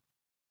that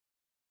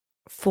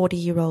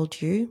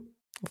 40-year-old you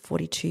or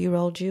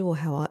 42-year-old you or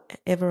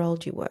however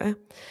old you were,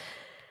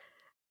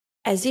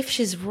 as if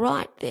she's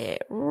right there,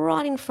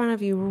 right in front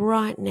of you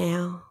right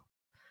now.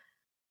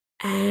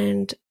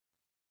 And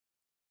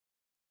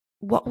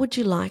what would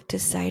you like to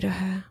say to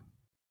her?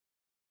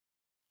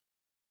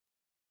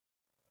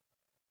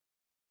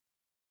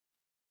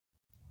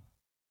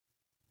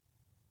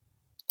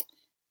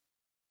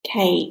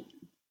 Kate,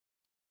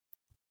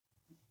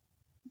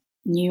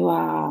 you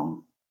are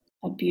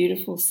a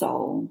beautiful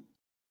soul,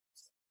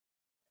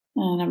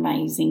 an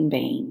amazing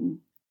being.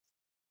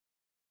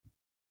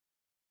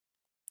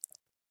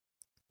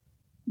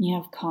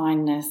 You have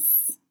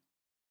kindness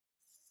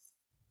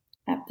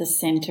at the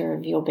center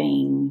of your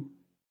being,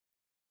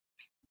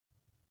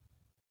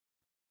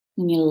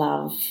 and you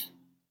love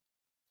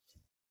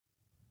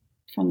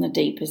from the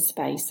deepest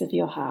space of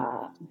your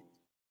heart.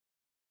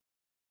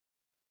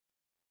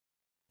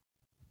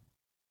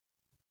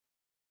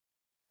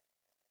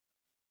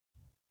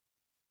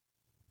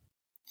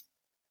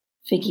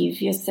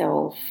 Forgive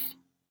yourself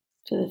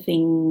for the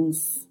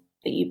things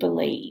that you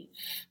believe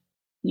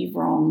you've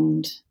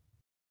wronged,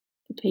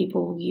 the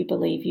people you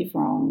believe you've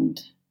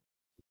wronged,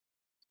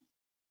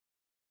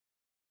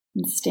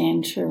 and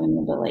stand true in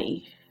the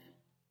belief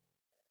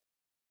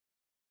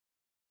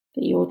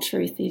that your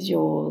truth is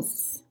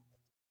yours,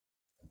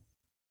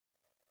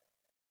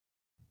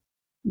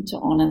 and to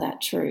honour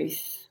that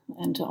truth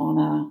and to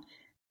honour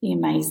the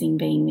amazing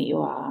being that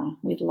you are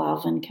with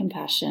love and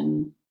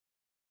compassion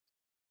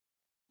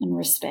and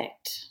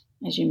respect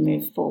as you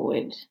move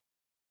forward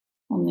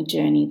on the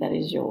journey that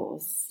is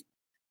yours.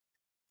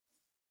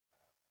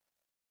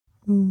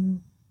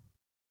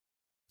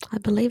 I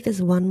believe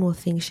there's one more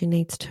thing she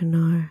needs to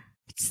know.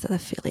 It's the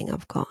feeling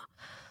I've got.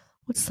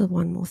 What's the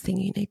one more thing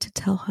you need to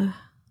tell her?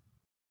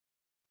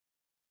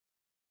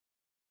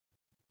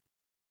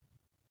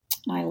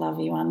 I love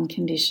you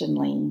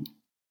unconditionally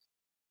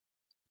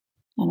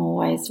and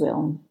always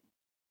will.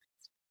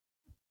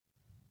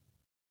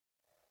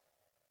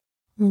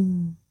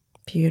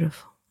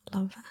 Beautiful.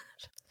 Love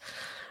that.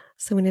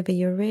 So whenever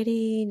you're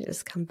ready,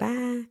 just come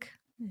back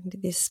into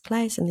this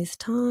place and this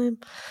time.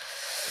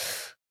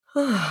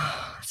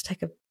 Oh, let's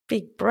take a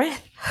big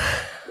breath.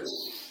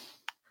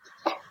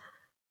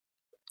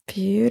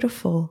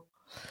 Beautiful.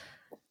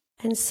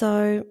 And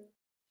so,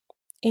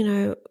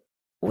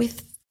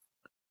 with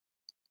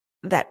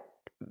that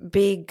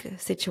big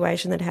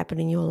situation that happened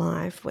in your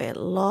life where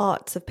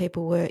lots of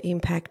people were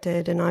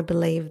impacted, and I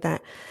believe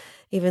that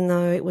even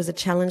though it was a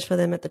challenge for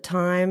them at the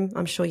time,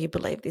 I'm sure you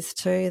believe this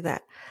too,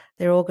 that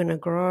they're all going to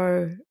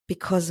grow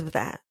because of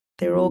that.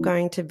 They're all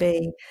going to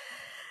they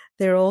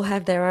all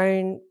have their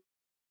own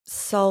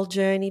soul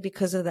journey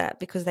because of that,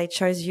 because they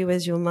chose you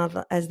as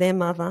their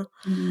mother,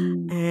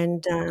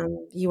 and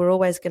you were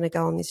always going to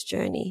go on this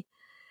journey.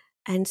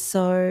 And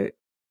so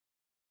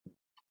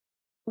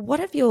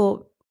what have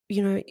your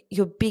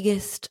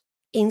biggest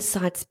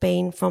insights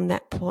been from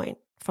that point,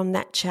 from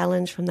that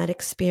challenge, from that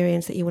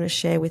experience that you want to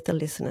share with the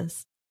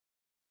listeners?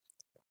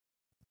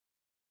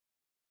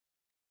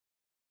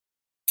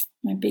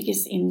 My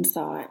biggest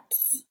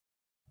insights.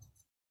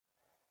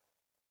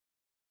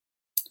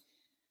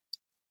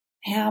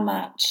 How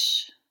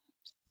much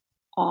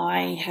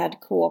I had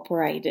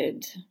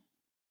cooperated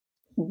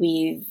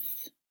with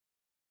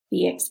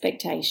the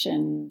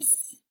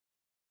expectations,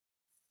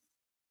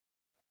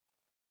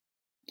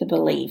 the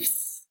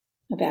beliefs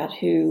about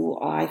who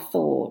I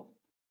thought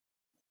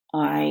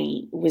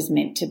I was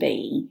meant to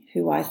be,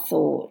 who I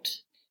thought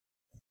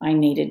I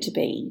needed to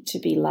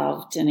be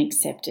loved and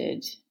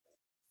accepted,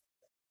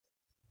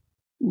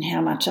 and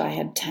how much I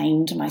had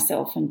tamed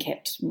myself and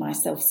kept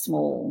myself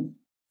small.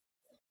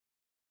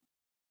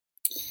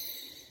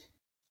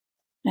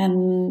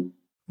 And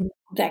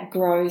that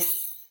growth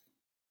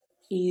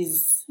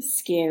is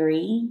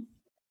scary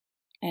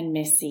and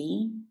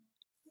messy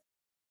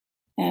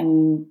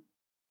and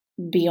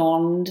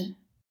beyond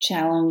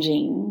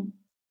challenging,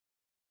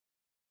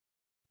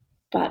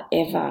 but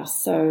ever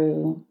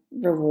so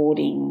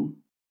rewarding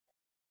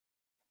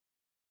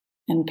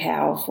and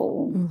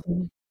powerful.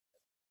 Mm-hmm.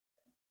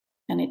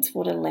 And it's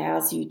what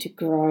allows you to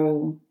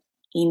grow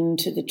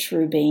into the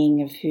true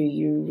being of who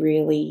you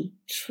really,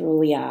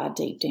 truly are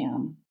deep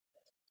down.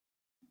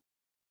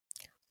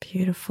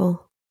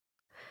 Beautiful.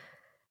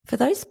 For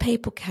those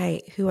people,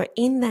 Kate, who are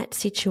in that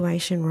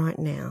situation right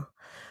now,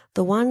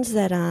 the ones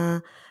that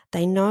are,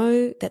 they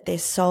know that their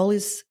soul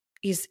is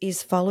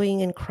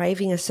following and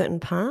craving a certain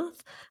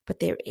path,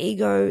 but their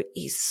ego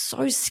is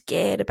so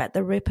scared about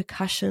the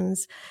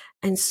repercussions.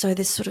 And so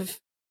they're sort of,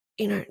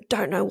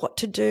 don't know what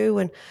to do.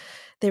 And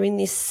they're in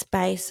this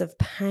space of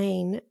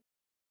pain.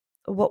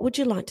 What would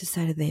you like to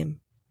say to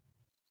them?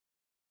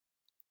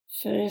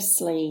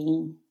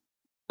 Firstly,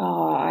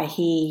 I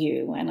hear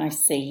you and I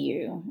see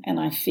you and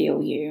I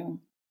feel you.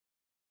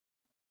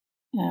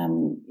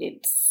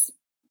 It's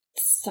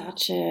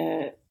such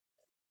a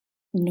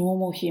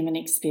normal human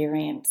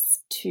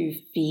experience to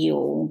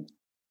feel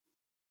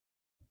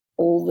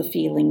all the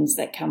feelings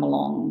that come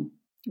along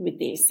with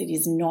this. It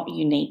is not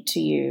unique to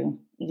you.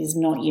 It is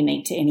not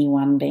unique to any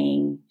one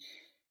being.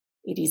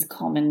 It is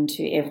common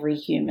to every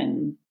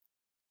human.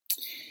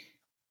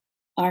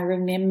 I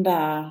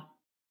remember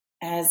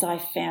as I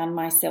found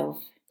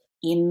myself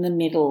in the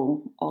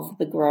middle of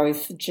the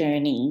growth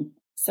journey,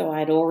 so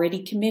I'd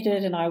already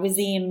committed and I was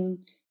in,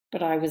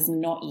 but I was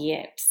not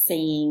yet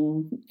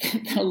seeing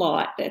the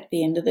light at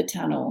the end of the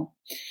tunnel.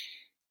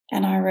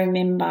 And I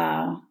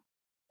remember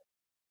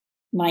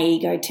my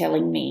ego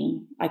telling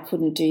me I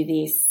couldn't do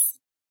this,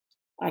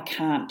 I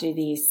can't do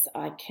this,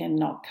 I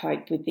cannot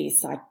cope with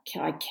this, I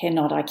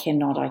cannot.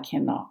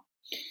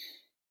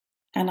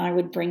 And I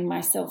would bring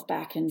myself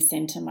back and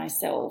center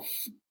myself,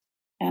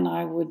 and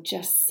I would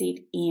just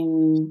sit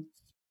in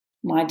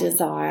my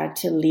desire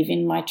to live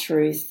in my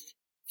truth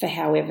for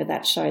however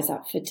that shows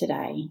up for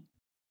today,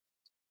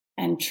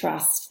 and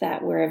trust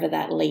that wherever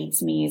that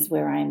leads me is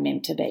where I am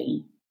meant to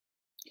be.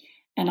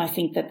 And I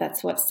think that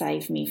that's what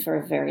saved me for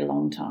a very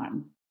long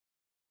time.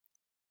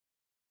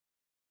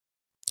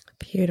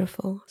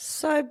 Beautiful.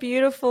 So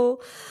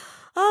beautiful.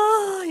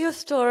 Oh, your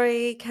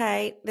story,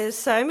 Kate. There's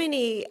so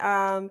many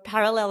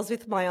parallels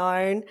with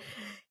my own.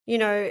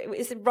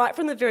 Is it right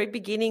from the very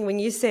beginning when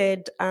you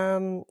said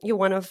you're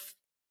one of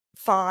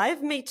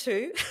 5? Me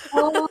too.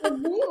 Oh,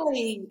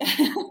 really?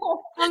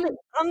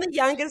 I'm the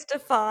youngest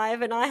of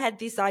 5, and I had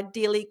this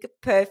idyllic,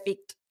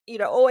 perfect,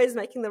 always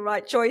making the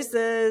right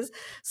choices,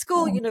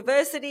 school,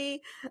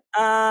 university,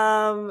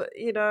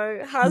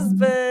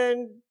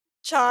 husband,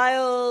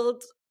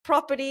 child,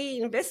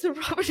 property, investment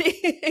property.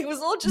 It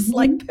was all just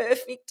like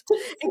perfect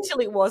until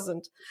it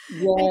wasn't.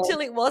 Yeah.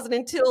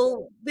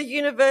 Until the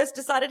universe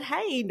decided,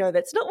 hey, no,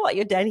 that's not what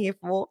you're down here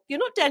for. You're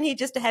not down here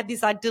just to have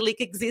this idyllic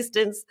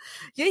existence.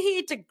 You're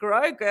here to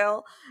grow,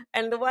 girl.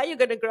 And the way you're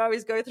going to grow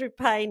is go through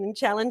pain and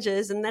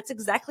challenges. And that's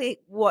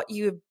exactly what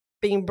you've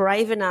been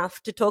brave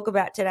enough to talk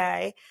about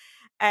today.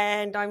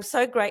 And I'm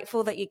so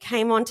grateful that you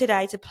came on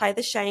today to play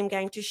the shame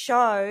game, to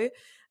show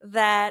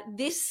that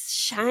this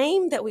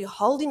shame that we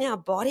hold in our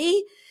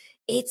body,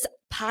 it's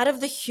part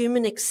of the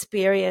human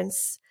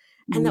experience,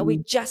 and that we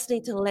just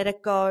need to let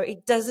it go.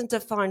 It doesn't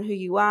define who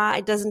you are.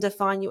 It doesn't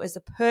define you as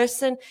a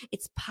person.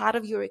 It's part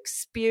of your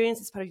experience.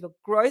 It's part of your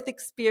growth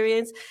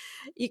experience.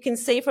 You can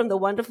see from the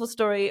wonderful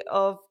story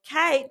of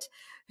Kate,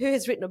 who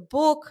has written a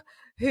book,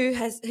 who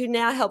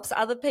now helps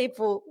other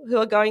people who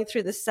are going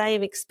through the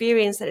same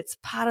experience, that it's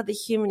part of the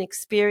human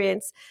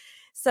experience.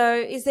 So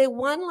is there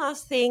one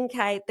last thing,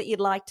 Kate, that you'd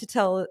like to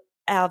tell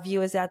our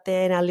viewers out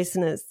there and our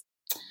listeners?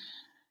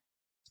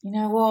 You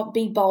know what?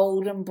 Be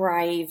bold and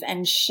brave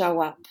and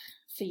show up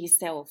for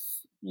yourself.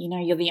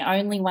 You're the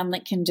only one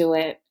that can do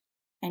it,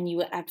 and you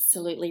will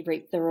absolutely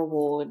reap the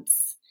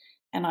rewards.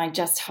 And I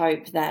just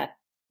hope that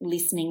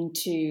listening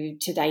to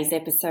today's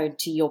episode,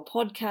 to your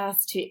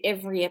podcast, to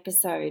every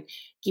episode,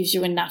 gives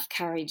you enough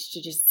courage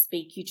to just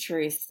speak your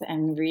truth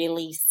and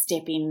really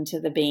step into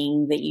the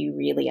being that you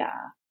really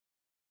are.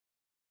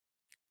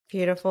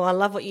 Beautiful. I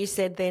love what you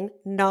said then.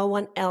 No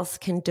one else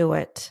can do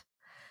it.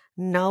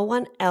 no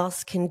one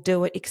else can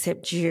do it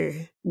except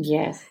you.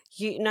 Yes.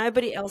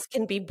 Nobody else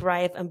can be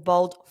brave and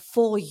bold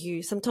for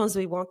you. Sometimes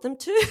we want them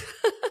to,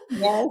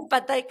 Yes.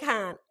 but they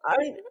can't.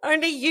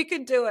 Only you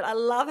can do it. I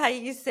love how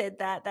you said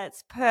that.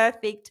 That's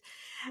perfect.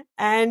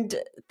 And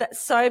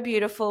that's so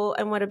beautiful.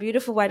 And what a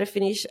beautiful way to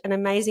finish an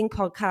amazing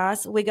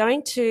podcast. We're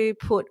going to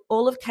put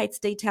all of Kate's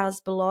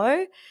details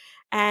below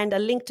and a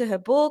link to her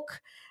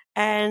book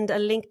and a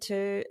link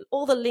to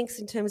all the links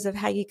in terms of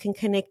how you can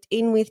connect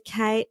in with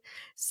Kate.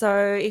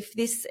 So if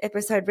this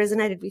episode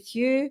resonated with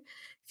you,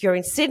 if you're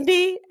in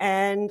Sydney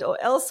or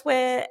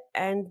elsewhere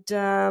and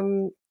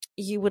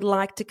you would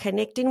like to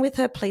connect in with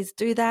her, please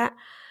do that.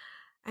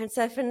 And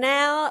so for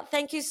now,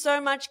 thank you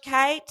so much,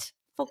 Kate,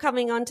 for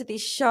coming on to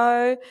this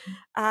show.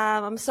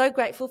 I'm so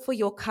grateful for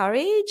your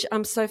courage.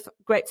 I'm so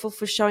grateful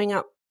for showing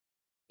up,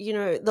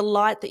 the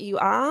light that you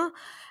are.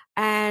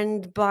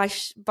 And by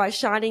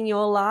shining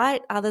your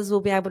light, others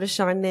will be able to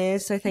shine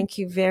theirs. So thank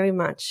you very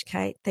much,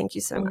 Kate. Thank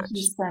you so much. Thank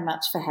you so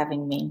much for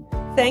having me.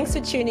 Thanks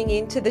for tuning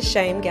in to The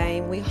Shame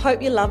Game. We hope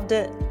you loved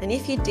it. And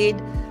if you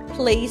did,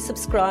 please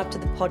subscribe to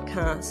the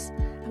podcast.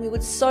 And we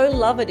would so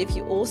love it if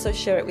you also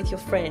share it with your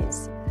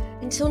friends.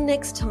 Until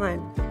next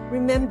time,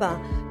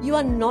 remember, you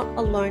are not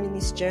alone in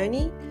this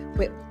journey.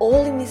 We're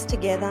all in this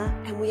together,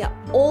 and we are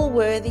all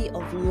worthy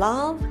of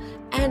love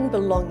and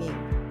belonging.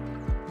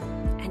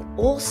 And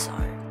also,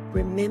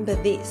 remember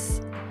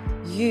this,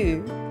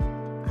 you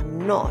are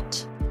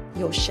not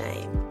your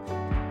shame.